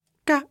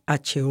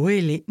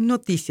KHOL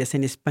Noticias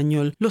en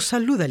Español. Los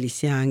saluda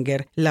Alicia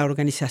Anger. La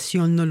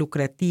organización no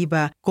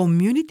lucrativa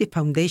Community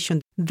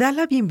Foundation da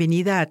la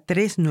bienvenida a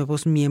 3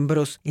 nuevos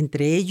miembros,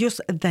 entre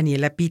ellos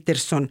Daniela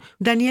Peterson.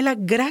 Daniela,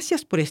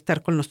 gracias por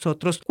estar con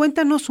nosotros.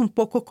 Cuéntanos un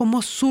poco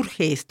cómo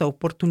surge esta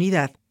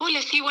oportunidad.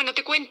 Hola, sí, bueno,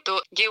 te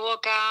cuento. Llevo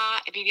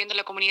acá viviendo en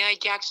la comunidad de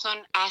Jackson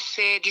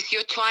hace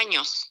 18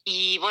 años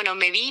y bueno,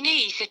 me vine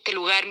y hice este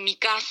lugar mi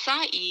casa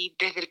y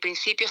desde el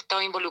principio he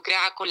estado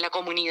involucrada con la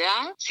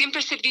comunidad, siempre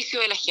al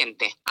servicio de la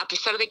gente. A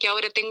pesar de que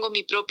ahora tengo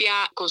mi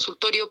propia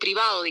consultorio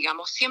privado,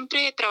 digamos,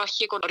 siempre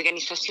trabajé con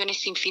organizaciones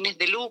sin fines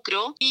de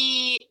lucro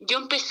y yo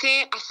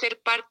empecé a ser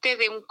parte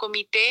de un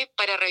comité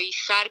para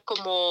revisar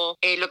como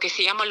lo que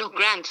se llaman los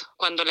grants,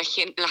 cuando las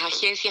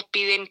agencias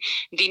piden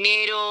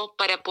dinero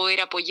para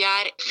poder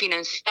apoyar,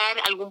 financiar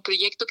algún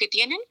proyecto que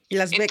tienen.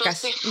 Las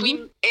becas. Entonces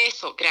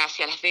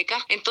gracias, las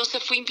becas.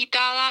 Entonces fui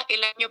invitada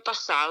el año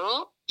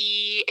pasado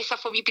y esa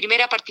fue mi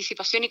primera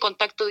participación y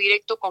contacto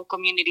directo con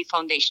Community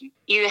Foundation.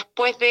 Y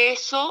después de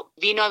eso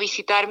vino a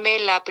visitarme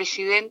la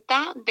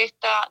presidenta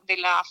de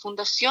la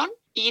fundación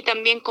y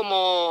también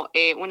como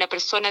una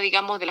persona,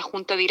 digamos, de la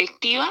junta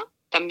directiva.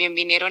 También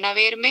vinieron a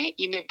verme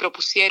y me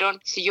propusieron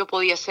si yo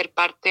podía ser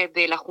parte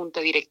de la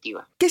junta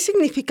directiva. ¿Qué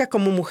significa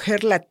como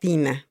mujer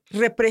latina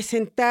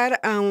representar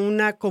a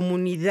una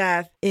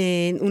comunidad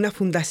en una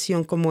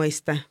fundación como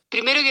esta?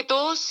 Primero que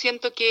todo,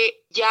 siento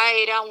que ya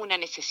era una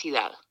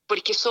necesidad,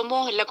 porque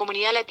somos la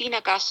comunidad latina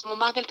acá, somos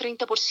más del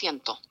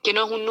 30%, que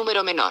no es un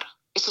número menor.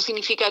 Eso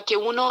significa que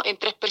 1 en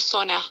 3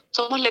 personas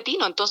somos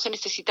latinos, entonces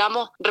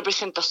necesitamos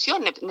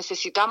representación,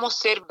 necesitamos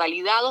ser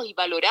validados y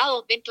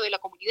valorados dentro de la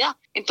comunidad.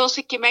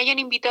 Entonces, que me hayan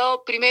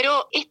invitado,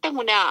 primero, esta es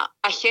una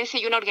agencia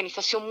y una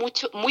organización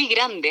muy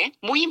grande,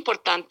 muy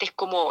importante, es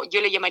como, yo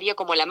le llamaría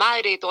como la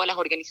madre de todas las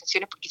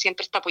organizaciones, porque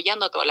siempre está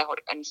apoyando a todas las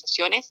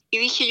organizaciones. Y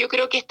dije, yo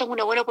creo que esta es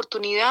una buena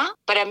oportunidad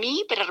para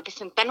mí, para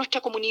representar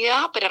nuestra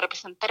comunidad, para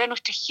representar a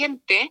nuestra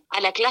gente,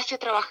 a la clase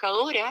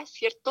trabajadora,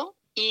 ¿cierto?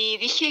 Y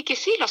dije que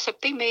sí, lo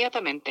acepté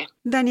inmediatamente.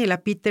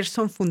 Daniela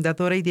Peterson,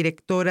 fundadora y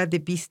directora de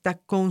Vista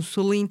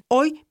Counseling,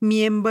 hoy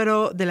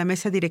miembro de la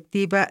mesa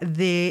directiva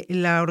de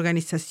la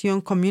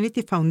organización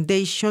Community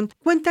Foundation.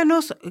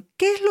 Cuéntanos,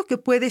 ¿qué es lo que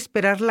puede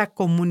esperar la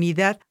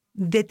comunidad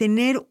de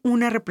tener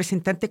una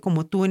representante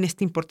como tú en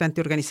esta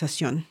importante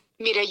organización?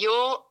 Mira,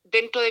 yo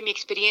dentro de mi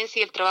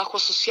experiencia y el trabajo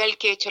social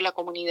que he hecho en la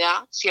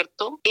comunidad,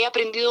 ¿cierto? He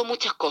aprendido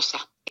muchas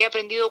cosas. He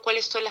aprendido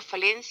cuáles son las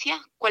falencias,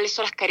 cuáles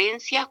son las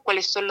carencias,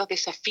 cuáles son los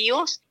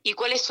desafíos y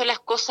cuáles son las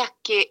cosas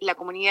que la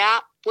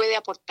comunidad puede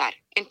aportar.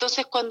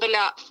 Entonces, cuando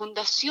la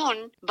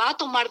fundación va a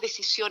tomar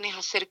decisiones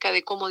acerca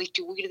de cómo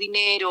distribuir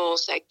dinero, o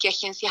sea, qué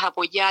agencias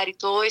apoyar y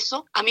todo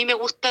eso, a mí me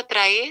gusta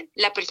traer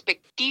la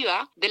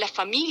perspectiva de las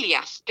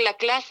familias, de la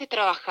clase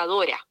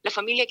trabajadora, la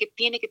familia que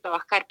tiene que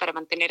trabajar para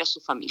mantener a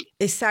su familia.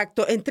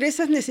 Exacto. Entre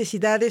esas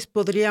necesidades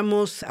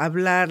podríamos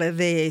hablar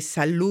de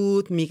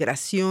salud,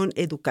 migración,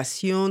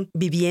 educación,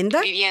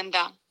 vivienda.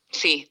 Vivienda,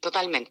 sí,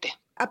 totalmente.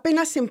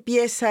 Apenas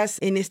empiezas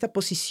en esta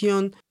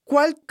posición,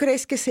 ¿cuál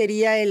crees que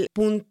sería el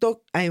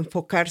punto a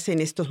enfocarse en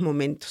estos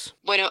momentos?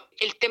 Bueno,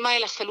 el tema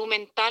de la salud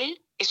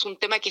mental es un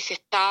tema que se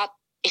está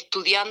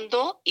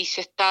estudiando y se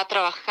está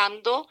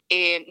trabajando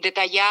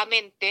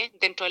detalladamente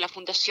dentro de la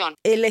fundación.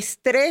 El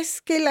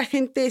estrés que la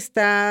gente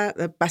está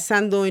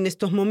pasando en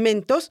estos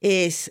momentos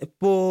es,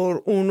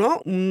 por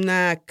 1,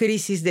 una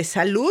crisis de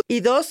salud y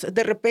 2,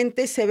 de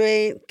repente se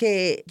ve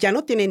que ya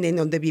no tienen en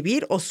dónde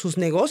vivir o sus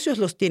negocios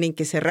los tienen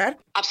que cerrar.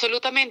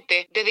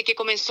 Absolutamente. Desde que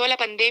comenzó la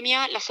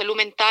pandemia, la salud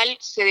mental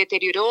se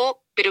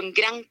deterioró, pero en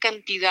gran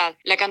cantidad.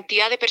 La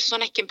cantidad de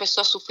personas que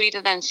empezó a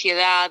sufrir de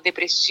ansiedad,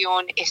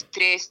 depresión,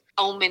 estrés,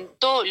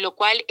 aumentó, lo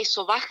cual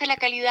eso baja la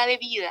calidad de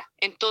vida.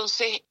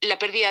 Entonces, la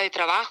pérdida de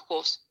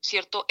trabajos,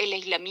 ¿cierto? El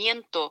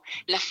aislamiento,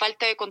 la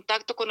falta de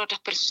contacto con otras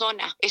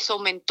personas, eso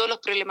aumentó los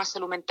problemas de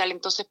salud mental.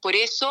 Entonces, por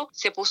eso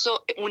se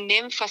puso un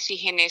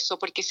énfasis en eso,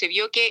 porque se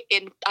vio que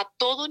a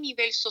todo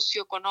nivel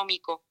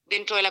socioeconómico,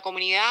 dentro de la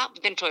comunidad,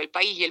 dentro del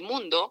país y el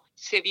mundo,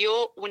 se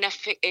vio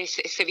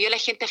la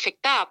gente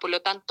afectada. Por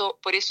lo tanto,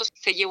 por eso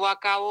se llevó a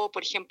cabo,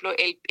 por ejemplo,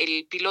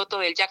 el piloto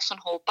del Jackson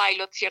Hole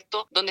Pilot,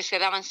 ¿cierto? Donde se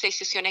daban 6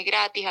 sesiones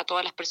gratis a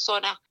todas las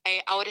personas.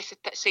 Ahora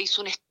se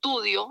hizo un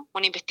estudio,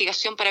 una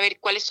investigación para ver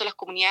cuáles son las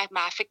comunidades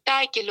más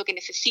afectadas y qué es lo que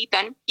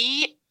necesitan.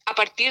 Y a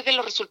partir de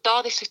los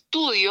resultados de ese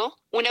estudio,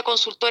 una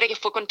consultora que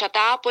fue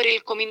contratada por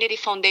el Community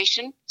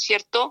Foundation,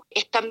 ¿cierto?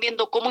 Están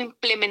viendo cómo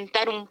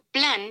implementar un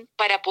plan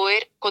para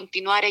poder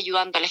continuar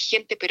ayudando a la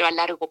gente, pero a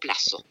largo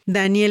plazo.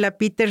 Daniela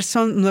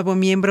Peterson, nuevo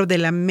miembro de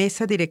la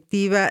mesa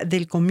directiva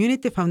del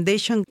Community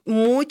Foundation.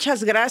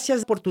 Muchas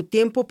gracias por tu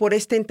tiempo, por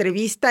esta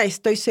entrevista.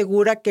 Estoy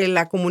segura que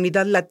la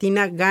comunidad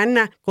latina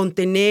gana con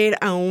tener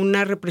a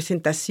una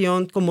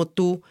representación como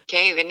tú. Ok,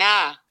 de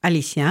nada.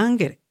 Alicia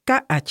Anger,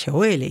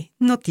 KHOL,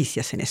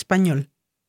 Noticias en Español.